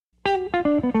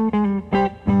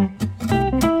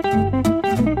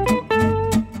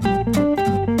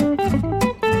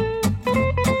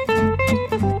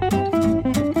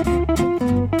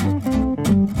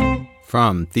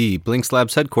the Blinks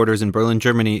Labs headquarters in Berlin,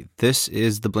 Germany, this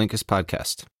is the Blinkist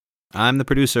podcast. I'm the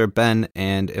producer, Ben,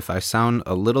 and if I sound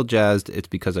a little jazzed, it's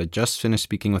because I just finished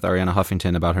speaking with Arianna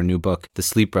Huffington about her new book, The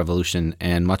Sleep Revolution,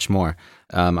 and much more.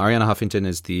 Arianna Huffington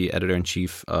is the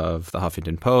editor-in-chief of the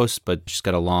Huffington Post, but she's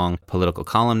got a long political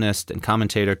columnist and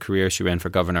commentator career. She ran for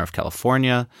governor of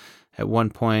California at one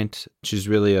point. She's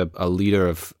really a leader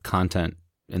of content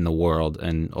in the world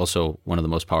and also one of the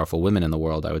most powerful women in the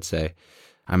world, I would say.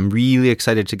 I'm really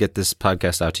excited to get this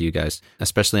podcast out to you guys,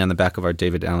 especially on the back of our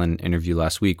David Allen interview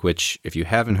last week, which if you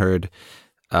haven't heard,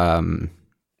 I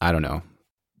don't know.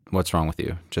 What's wrong with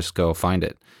you? Just go find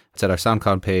it. It's at our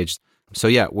SoundCloud page. So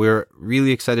yeah, we're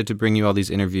really excited to bring you all these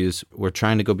interviews. We're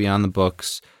trying to go beyond the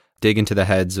books, dig into the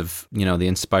heads of, the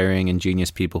inspiring,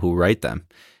 ingenious people who write them.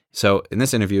 So in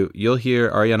this interview, you'll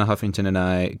hear Arianna Huffington and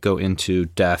I go into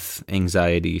death,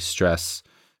 anxiety, stress.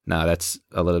 Now, that's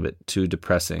a little bit too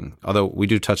depressing, although we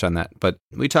do touch on that. But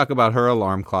we talk about her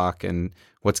alarm clock and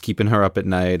what's keeping her up at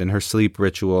night and her sleep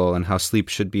ritual and how sleep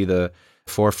should be the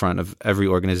forefront of every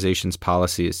organization's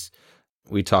policies.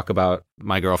 We talk about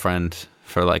my girlfriend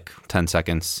for like 10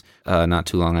 seconds, not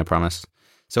too long, I promise.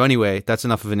 So anyway, that's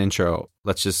enough of an intro.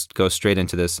 Let's just go straight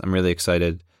into this. I'm really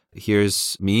excited.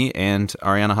 Here's me and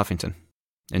Arianna Huffington.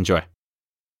 Enjoy.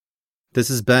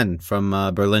 This is Ben from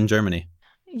Berlin, Germany.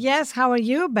 Yes, how are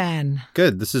you, Ben?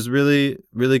 Good. This is really,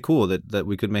 really cool that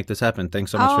we could make this happen.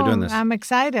 Thanks so much for doing this. I'm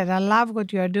excited. I love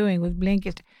what you're doing with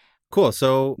Blinkist. Cool.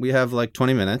 So we have like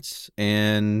 20 minutes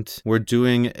and we're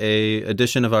doing a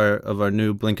edition of our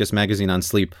new Blinkist magazine on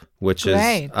sleep, which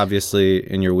is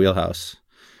obviously in your wheelhouse.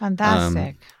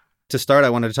 Fantastic. To start, I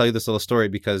wanted to tell you this little story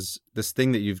because this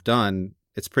thing that you've done,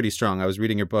 it's pretty strong. I was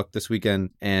reading your book this weekend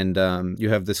and you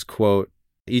have this quote.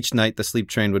 Each night, the sleep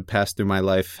train would pass through my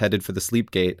life, headed for the sleep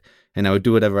gate, and I would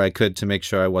do whatever I could to make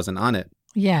sure I wasn't on it.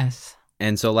 Yes.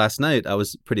 And so last night, I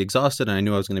was pretty exhausted, and I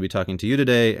knew I was going to be talking to you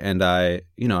today, and I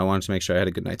wanted to make sure I had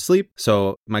a good night's sleep.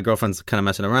 So my girlfriend's kind of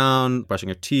messing around, brushing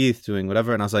her teeth, doing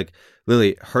whatever, and I was like,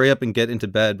 Lily, hurry up and get into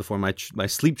bed before my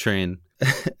sleep train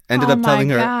ended up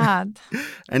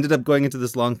going into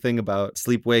this long thing about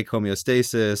sleep-wake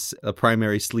homeostasis, a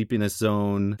primary sleepiness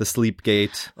zone, the sleep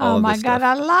gate, all of this stuff. Oh my God,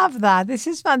 I love that. This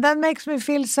is fun. That makes me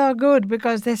feel so good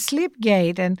because the sleep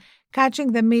gate and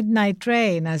catching the midnight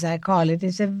train, as I call it,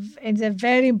 is a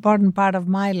very important part of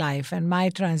my life and my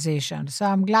transition. So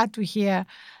I'm glad to hear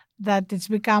that it's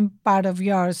become part of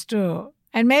yours too.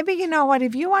 And maybe, you know what,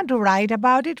 if you want to write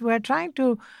about it, we're trying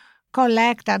to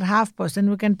collect at HuffPost, and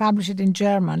we can publish it in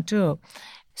German too,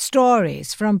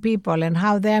 stories from people and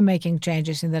how they're making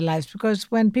changes in their lives. Because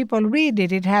when people read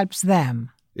it, it helps them.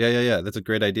 Yeah. That's a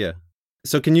great idea.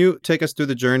 So can you take us through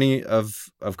the journey of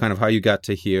kind of how you got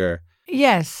to here?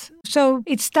 Yes. So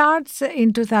it starts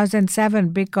in 2007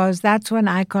 because that's when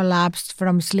I collapsed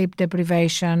from sleep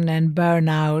deprivation and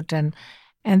burnout.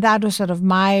 And that was sort of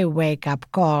my wake-up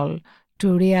call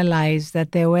to realize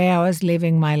that the way I was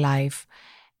living my life,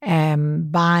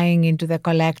 buying into the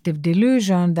collective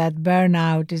delusion that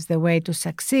burnout is the way to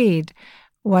succeed,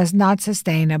 was not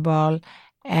sustainable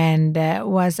and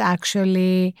was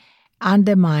actually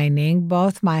undermining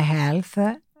both my health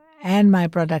and my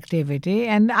productivity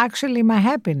and actually my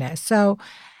happiness. So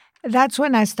that's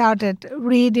when I started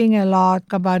reading a lot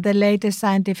about the latest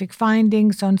scientific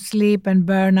findings on sleep and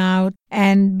burnout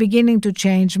and beginning to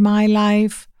change my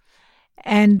life.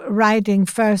 And writing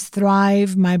first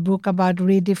Thrive, my book about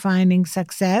redefining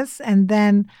success, and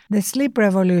then The Sleep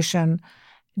Revolution,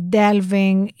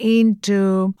 delving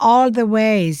into all the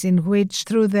ways in which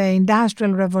through the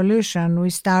Industrial Revolution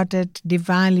we started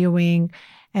devaluing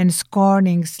and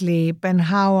scorning sleep, and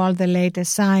how all the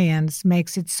latest science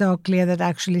makes it so clear that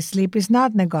actually sleep is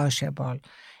not negotiable.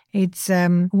 It's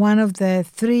one of the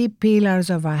 3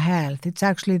 pillars of our health. It's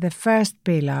actually the first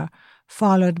pillar,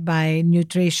 followed by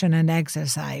nutrition and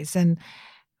exercise. And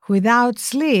without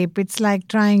sleep, it's like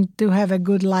trying to have a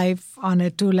good life on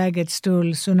a 2-legged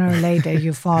stool. Sooner or later,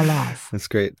 you fall off. That's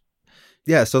great.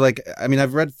 Yeah, so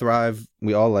I've read Thrive.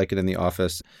 We all like it in the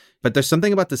office. But there's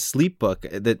something about the sleep book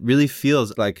that really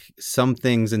feels like some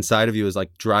things inside of you is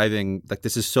like driving, like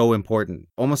this is so important.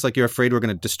 Almost like you're afraid we're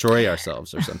going to destroy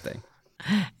ourselves or something.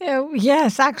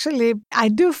 Yes, actually, I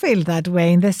do feel that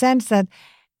way in the sense that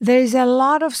there is a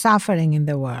lot of suffering in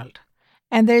the world.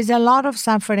 And there is a lot of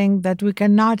suffering that we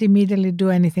cannot immediately do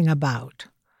anything about.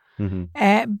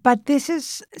 Mm-hmm. But this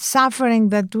is suffering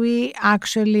that we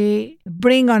actually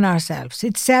bring on ourselves.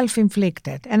 It's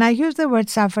self-inflicted. And I use the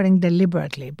word suffering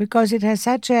deliberately because it has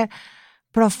such a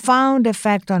profound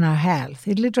effect on our health.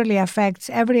 It literally affects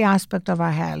every aspect of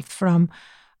our health, from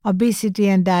obesity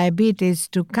and diabetes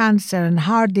to cancer and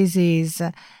heart disease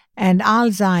and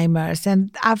Alzheimer's.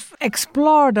 And I've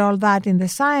explored all that in the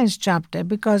science chapter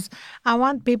because I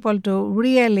want people to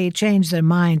really change their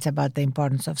minds about the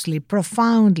importance of sleep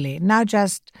profoundly, not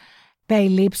just pay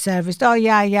lip service. Oh,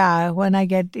 yeah, when I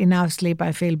get enough sleep,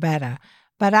 I feel better.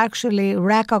 But actually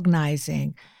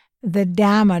recognizing the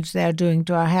damage they're doing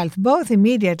to our health, both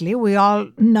immediately. We all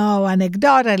know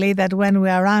anecdotally that when we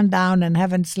are run down and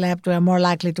haven't slept, we're more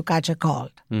likely to catch a cold.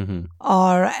 Mm-hmm.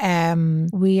 Or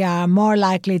we are more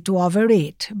likely to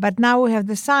overeat. But now we have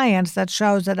the science that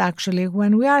shows that actually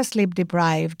when we are sleep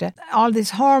deprived, all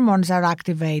these hormones are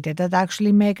activated that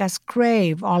actually make us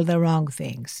crave all the wrong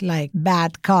things, like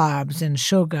bad carbs and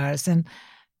sugars. And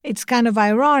it's kind of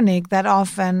ironic that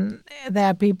often there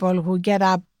are people who get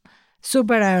up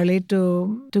super early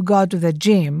to go to the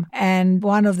gym, and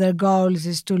one of their goals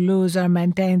is to lose or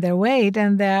maintain their weight,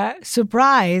 and they're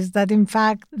surprised that in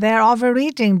fact they're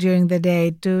overeating during the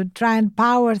day to try and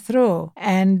power through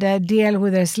and deal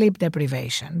with their sleep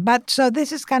deprivation. But so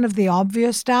this is kind of the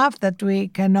obvious stuff that we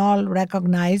can all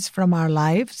recognize from our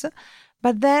lives.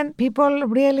 But then people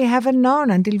really haven't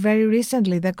known until very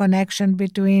recently the connection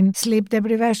between sleep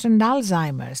deprivation and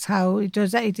Alzheimer's, how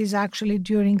it is actually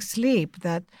during sleep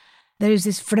that there is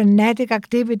this frenetic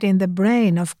activity in the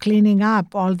brain of cleaning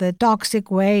up all the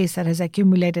toxic waste that has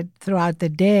accumulated throughout the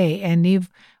day. And if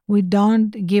we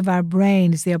don't give our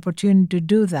brains the opportunity to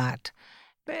do that,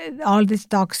 all this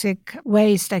toxic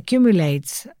waste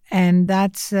accumulates, and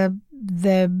that's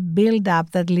the buildup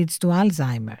that leads to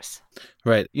Alzheimer's.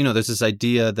 Right. There's this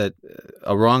idea that,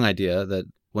 a wrong idea, that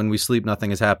when we sleep,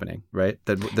 nothing is happening, right?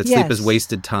 That sleep is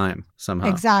wasted time somehow.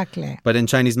 Exactly. But in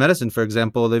Chinese medicine, for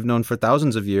example, they've known for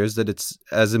thousands of years that it's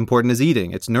as important as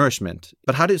eating. It's nourishment.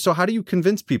 But how do you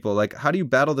convince people? Like, how do you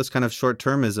battle this kind of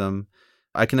short-termism?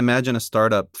 I can imagine a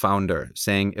startup founder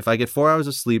saying, if I get 4 hours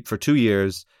of sleep for 2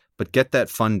 years, but get that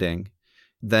funding,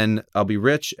 then I'll be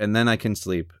rich and then I can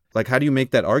sleep. Like, how do you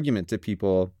make that argument to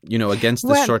people, against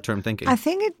this short-term thinking? I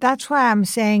think that's why I'm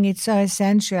saying it's so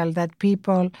essential that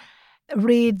people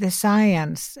read the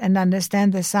science and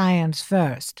understand the science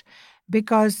first.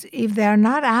 Because if they are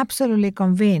not absolutely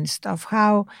convinced of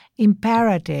how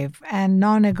imperative and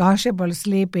non-negotiable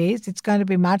sleep is, it's going to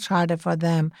be much harder for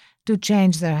them to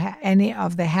change any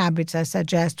of the habits I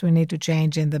suggest we need to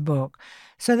change in the book.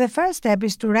 So the first step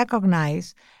is to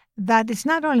recognize that it's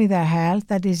not only their health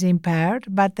that is impaired,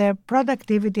 but their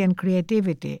productivity and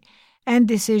creativity and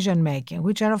decision-making,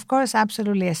 which are, of course,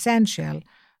 absolutely essential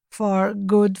for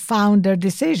good founder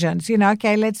decisions.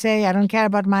 Okay, let's say I don't care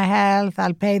about my health,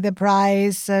 I'll pay the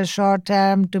price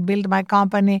short-term to build my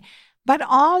company. But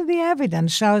all the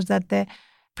evidence shows that the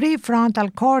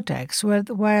prefrontal cortex,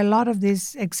 where a lot of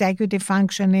this executive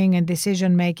functioning and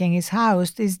decision-making is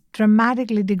housed, is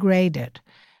dramatically degraded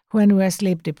when we're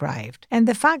sleep deprived. And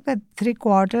the fact that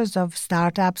 3/4 of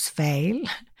startups fail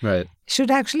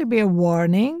should actually be a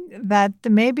warning that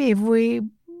maybe if we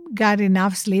got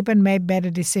enough sleep and made better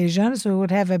decisions, we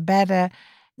would have better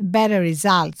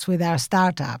results with our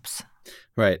startups.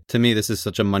 Right. To me, this is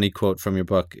such a money quote from your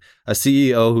book. A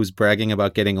CEO who's bragging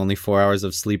about getting only 4 hours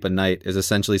of sleep a night is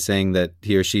essentially saying that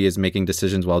he or she is making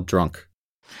decisions while drunk.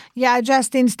 Yeah, I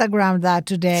just Instagrammed that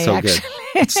today, so actually.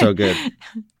 Good. It's so good.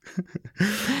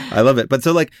 I love it. But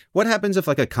so, what happens if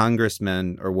a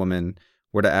congressman or woman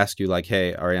were to ask you,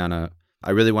 hey, Arianna,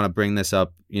 I really want to bring this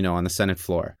up, on the Senate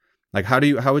floor.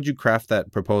 How would you craft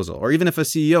that proposal? Or even if a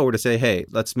CEO were to say, hey,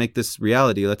 let's make this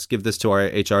reality, let's give this to our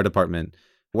HR department.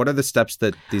 What are the steps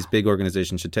that these big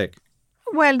organizations should take?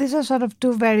 Well, these are sort of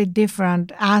two very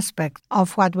different aspects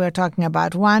of what we're talking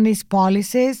about. One is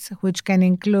policies, which can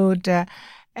include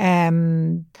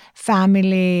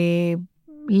family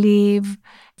leave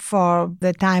for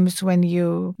the times when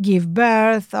you give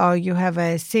birth or you have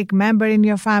a sick member in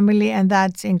your family, and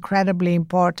that's incredibly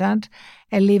important.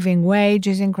 A living wage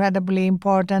is incredibly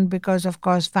important because, of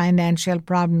course, financial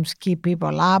problems keep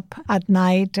people up at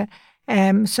night.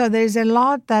 So there's a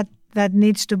lot that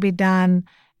needs to be done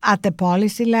at the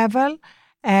policy level.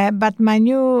 But my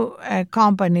new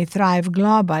company, Thrive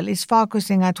Global, is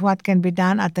focusing at what can be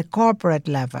done at the corporate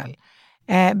level.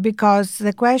 Because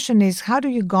the question is, how do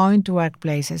you go into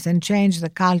workplaces and change the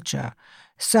culture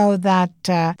so that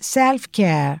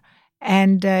self-care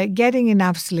and getting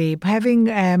enough sleep,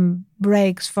 having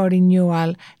breaks for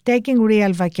renewal, taking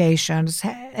real vacations,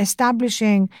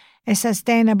 establishing a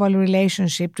sustainable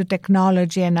relationship to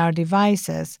technology and our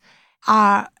devices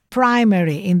are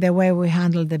primary in the way we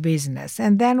handle the business.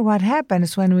 And then what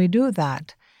happens when we do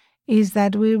that is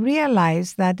that we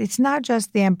realize that it's not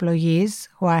just the employees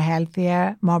who are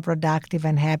healthier, more productive,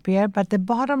 and happier, but the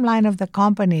bottom line of the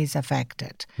company is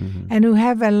affected. And we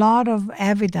have a lot of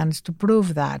evidence to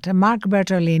prove that. Mark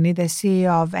Bertolini, the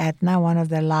CEO of Aetna, one of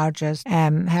the largest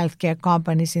healthcare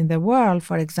companies in the world,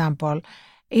 for example,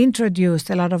 introduced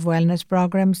a lot of wellness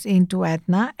programs into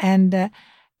Aetna and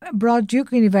brought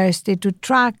Duke University to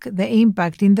track the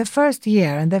impact in the first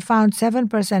year, and they found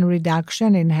 7%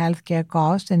 reduction in healthcare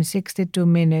costs and 62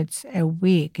 minutes a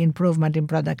week improvement in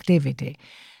productivity.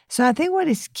 So I think what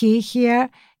is key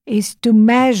here is to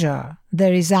measure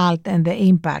the result and the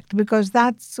impact, because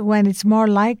that's when it's more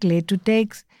likely to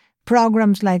take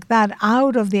programs like that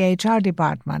out of the HR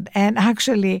department and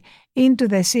actually into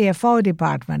the CFO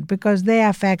department, because they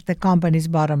affect the company's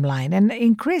bottom line. And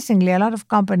increasingly, a lot of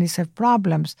companies have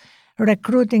problems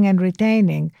recruiting and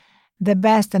retaining the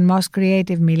best and most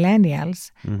creative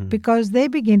millennials because they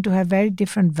begin to have very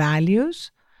different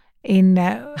values in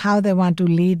how they want to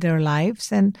lead their lives.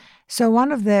 And so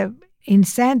one of the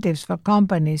incentives for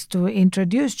companies to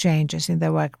introduce changes in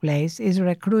the workplace is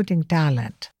recruiting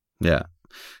talent. Yeah.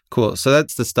 Cool. So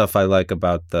that's the stuff I like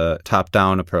about the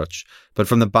top-down approach. But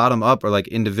from the bottom-up or like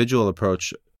individual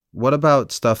approach, what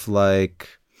about stuff like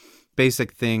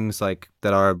basic things like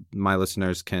that my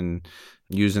listeners can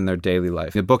use in their daily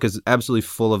life? The book is absolutely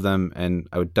full of them, and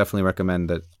I would definitely recommend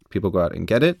that people go out and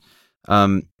get it.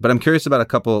 But I'm curious about a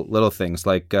couple little things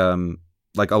like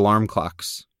alarm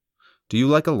clocks. Do you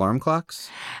like alarm clocks?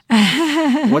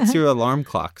 What's your alarm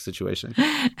clock situation?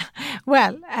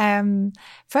 Well,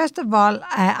 first of all,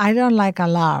 I don't like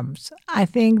alarms. I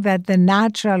think that the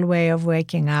natural way of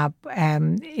waking up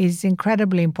is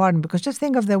incredibly important, because just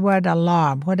think of the word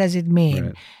alarm. What does it mean?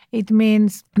 Right. It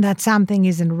means that something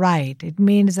isn't right. It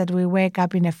means that we wake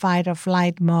up in a fight or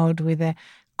flight mode with a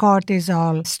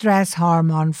cortisol stress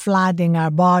hormone flooding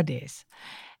our bodies.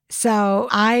 So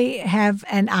I have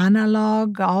an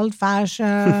analog,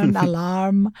 old-fashioned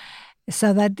alarm,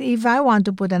 so that if I want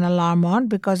to put an alarm on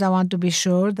because I want to be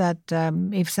sure that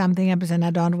if something happens and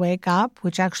I don't wake up,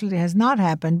 which actually has not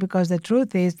happened, because the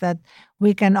truth is that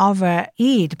we can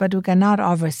overeat, but we cannot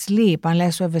oversleep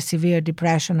unless we have a severe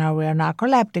depression or we are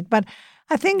narcoleptic. But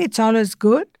I think it's always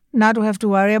good not to have to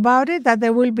worry about it, that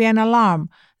there will be an alarm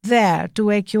there to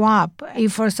wake you up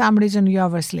if for some reason you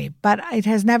oversleep. But it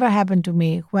has never happened to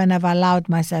me when I've allowed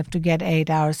myself to get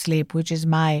 8 hours sleep, which is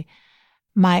my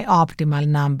optimal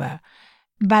number.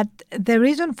 But the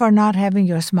reason for not having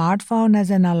your smartphone as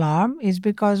an alarm is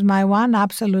because my one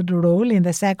absolute rule in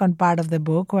the second part of the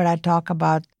book, where I talk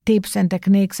about tips and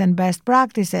techniques and best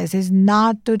practices, is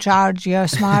not to charge your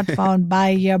smartphone by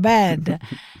your bed.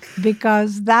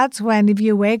 Because that's when, if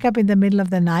you wake up in the middle of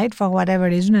the night for whatever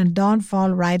reason and don't fall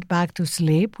right back to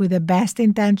sleep with the best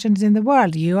intentions in the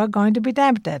world, you are going to be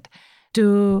tempted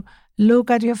to look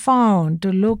at your phone,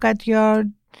 to look at your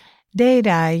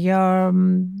data, your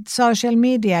social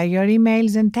media, your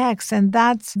emails and texts. And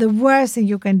that's the worst thing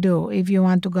you can do if you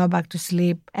want to go back to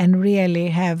sleep and really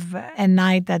have a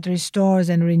night that restores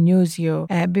and renews you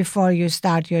before you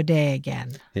start your day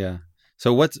again. Yeah.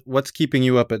 So what's keeping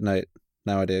you up at night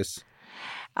nowadays?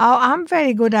 Oh, I'm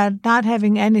very good at not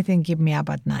having anything keep me up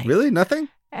at night. Really? Nothing?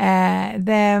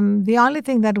 The only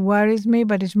thing that worries me,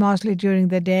 but it's mostly during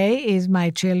the day, is my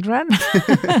children.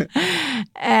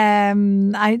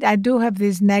 I do have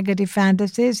these negative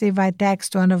fantasies if I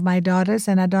text one of my daughters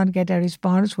and I don't get a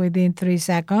response within 3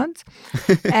 seconds.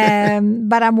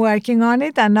 But I'm working on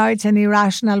it. I know it's an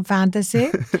irrational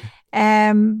fantasy.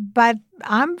 But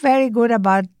I'm very good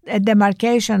about a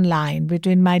demarcation line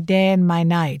between my day and my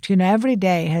night. You know, every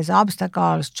day has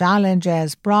obstacles,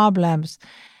 challenges, problems.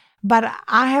 But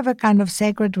I have a kind of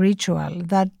sacred ritual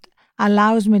that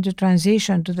allows me to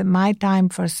transition to my time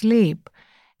for sleep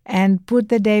and put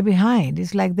the day behind.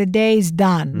 It's like the day is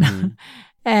done. Mm-hmm.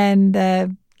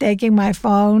 And taking my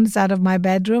phones out of my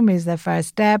bedroom is the first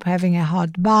step. Having a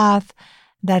hot bath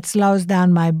that slows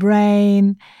down my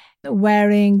brain.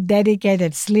 Wearing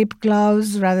dedicated sleep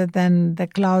clothes rather than the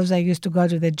clothes I used to go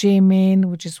to the gym in,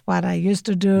 which is what I used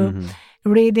to do. Mm-hmm.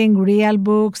 Reading real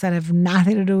books that have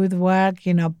nothing to do with work,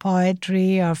 you know,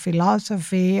 poetry or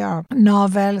philosophy or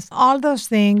novels. All those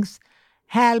things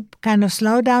help kind of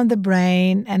slow down the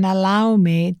brain and allow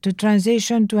me to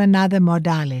transition to another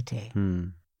modality.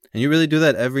 And you really do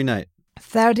that every night?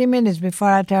 30 minutes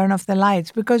before I turn off the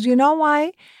lights. Because you know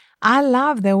why? I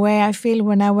love the way I feel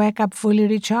when I wake up fully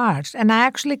recharged. And I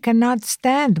actually cannot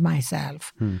stand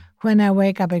myself when I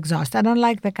wake up exhausted. I don't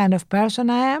like the kind of person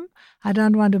I am. I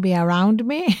don't want to be around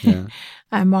me. Yeah.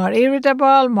 I'm more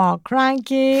irritable, more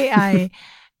cranky.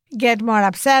 get more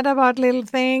upset about little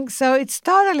things. So it's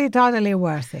totally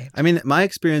worth it. I mean, my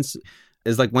experience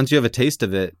is like once you have a taste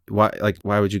of it,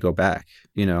 why would you go back?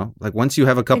 You know, like once you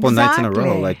have a couple nights in a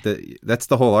row, like that's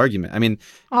the whole argument. I mean,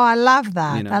 I love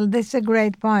that. You know, that's a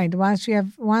great point. Once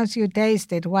you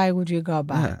taste it, why would you go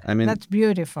back? Yeah, I mean, that's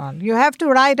beautiful. You have to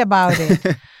write about it.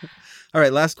 All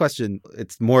right, last question.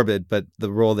 It's morbid, but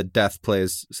the role that death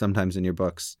plays sometimes in your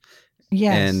books.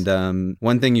 Yes. And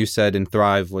one thing you said in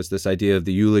Thrive was this idea of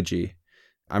the eulogy.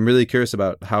 I'm really curious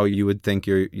about how you would think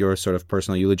your sort of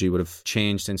personal eulogy would have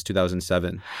changed since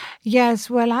 2007. Yes,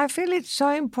 well, I feel it's so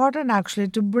important actually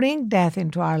to bring death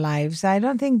into our lives. I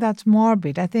don't think that's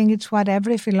morbid. I think it's what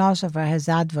every philosopher has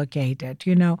advocated.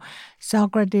 You know,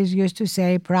 Socrates used to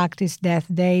say, practice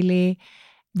death daily.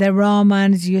 The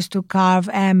Romans used to carve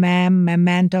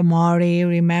memento mori,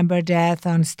 remember death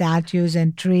on statues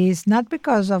and trees, not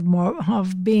because of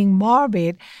being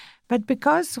morbid, but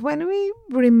because when we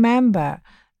remember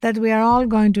that we are all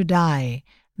going to die,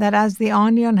 that as the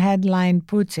Onion headline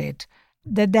puts it,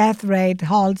 the death rate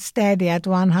holds steady at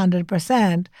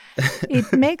 100%,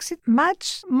 it makes it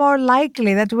much more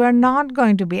likely that we're not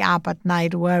going to be up at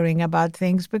night worrying about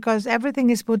things because everything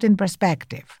is put in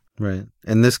perspective. Right.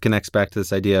 And this connects back to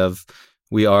this idea of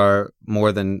we are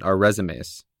more than our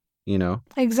resumes, you know?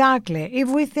 Exactly. If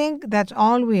we think that's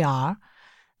all we are,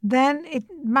 then it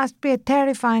must be a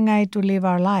terrifying way to live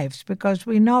our lives because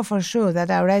we know for sure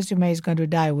that our resume is going to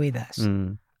die with us.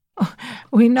 Mm.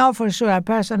 We know for sure our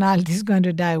personality is going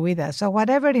to die with us. So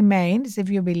whatever remains, if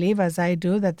you believe, as I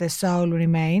do, that the soul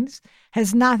remains,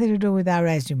 has nothing to do with our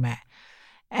resume.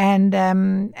 And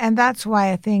that's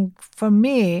why I think, for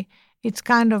me, it's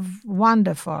kind of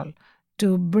wonderful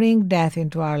to bring death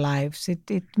into our lives.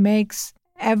 It makes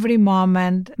every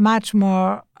moment much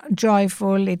more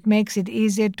joyful. It makes it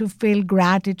easier to feel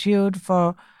gratitude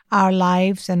for our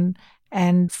lives and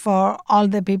for all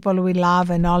the people we love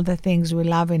and all the things we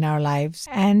love in our lives,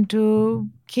 and to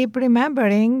keep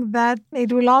remembering that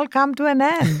it will all come to an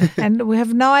end and we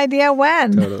have no idea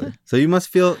when. Totally. So you must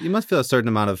feel a certain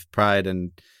amount of pride,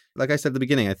 and like I said at the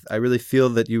beginning, I really feel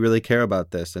that you really care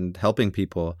about this and helping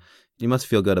people. You must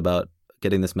feel good about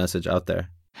getting this message out there.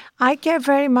 I care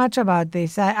very much about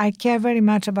this. I care very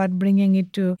much about bringing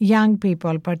it to young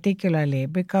people particularly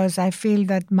because I feel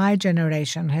that my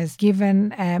generation has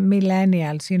given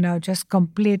millennials, just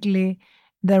completely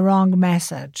the wrong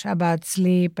message about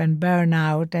sleep and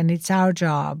burnout, and it's our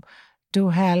job to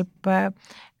help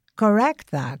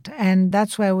correct that. And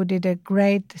that's why we did a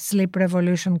great Sleep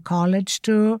Revolution college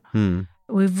tour.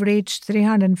 We've reached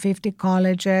 350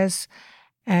 colleges.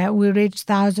 We reached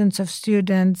thousands of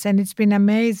students, and it's been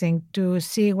amazing to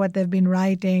see what they've been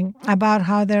writing about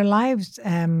how their lives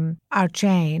are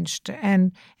changed.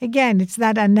 And again, it's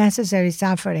that unnecessary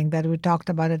suffering that we talked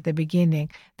about at the beginning.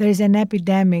 There is an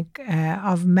epidemic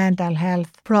of mental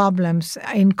health problems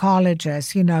in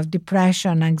colleges, of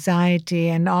depression, anxiety,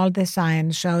 and all the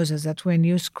science shows us that when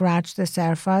you scratch the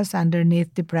surface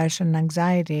underneath depression and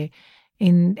anxiety,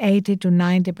 in 80 to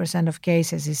 90% of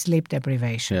cases is sleep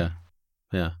deprivation. Yeah.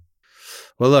 Yeah.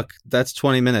 Well, look, that's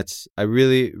 20 minutes. I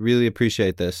really, really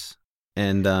appreciate this.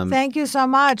 And thank you so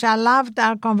much. I loved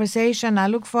our conversation. I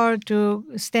look forward to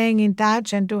staying in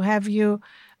touch and to have you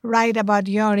write about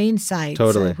your insights,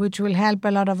 which will help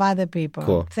a lot of other people.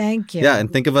 Cool. Thank you. Yeah,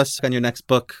 and think of us on your next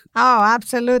book. Oh,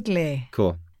 absolutely.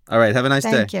 Cool. All right. Have a nice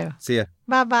day. Thank you. See ya.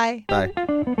 Bye-bye. Bye.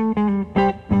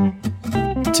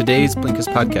 Today's Blinkist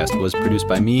podcast was produced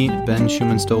by me, Ben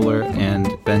Schumann-Stoller, and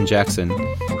Ben Jackson,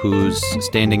 who's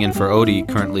standing in for Odie,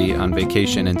 currently on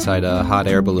vacation inside a hot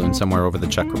air balloon somewhere over the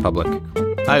Czech Republic.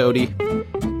 Hi, Odie.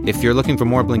 If you're looking for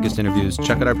more Blinkist interviews,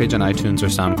 check out our page on iTunes or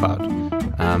SoundCloud.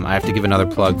 I have to give another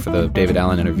plug for the David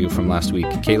Allen interview from last week.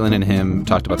 Caitlin and him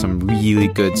talked about some really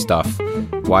good stuff.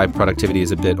 Why productivity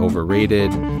is a bit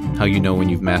overrated, how you know when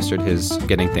you've mastered his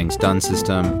getting things done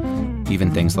system,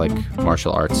 even things like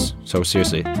martial arts. So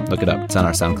seriously, look it up. It's on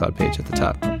our SoundCloud page at the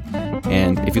top.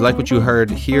 And if you like what you heard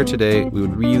here today, we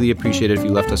would really appreciate it if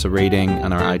you left us a rating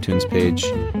on our iTunes page,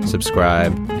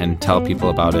 subscribe, and tell people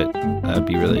about it. That'd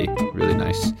be really, really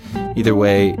nice. Either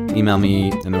way, email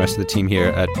me and the rest of the team here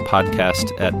at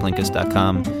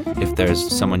podcast@blinkist.com. If there's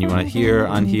someone you want to hear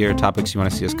on here, topics you want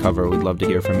to see us cover, we'd love to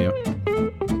hear from you.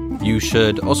 You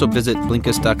should also visit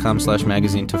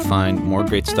Blinkist.com/magazine to find more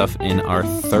great stuff in our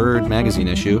third magazine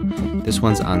issue. This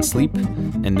one's on sleep,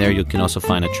 and there you can also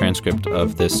find a transcript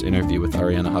of this interview with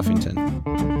Arianna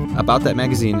Huffington. about that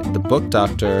magazine, the book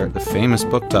doctor, the famous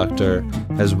book doctor,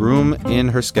 has room in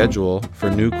her schedule for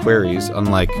new queries,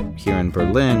 unlike here in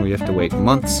Berlin, where you have to wait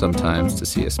months sometimes to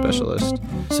see a specialist.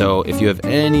 So if you have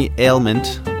any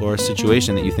ailment or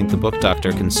situation that you think the book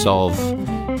doctor can solve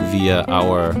via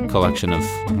our collection of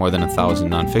more than 1,000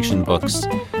 nonfiction books,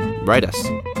 write us.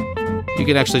 You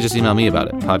can actually just email me about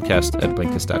it,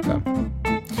 podcast@blinkist.com.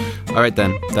 All right,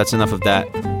 then. That's enough of that.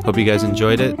 Hope you guys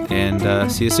enjoyed it,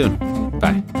 and see you soon.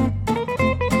 Bye.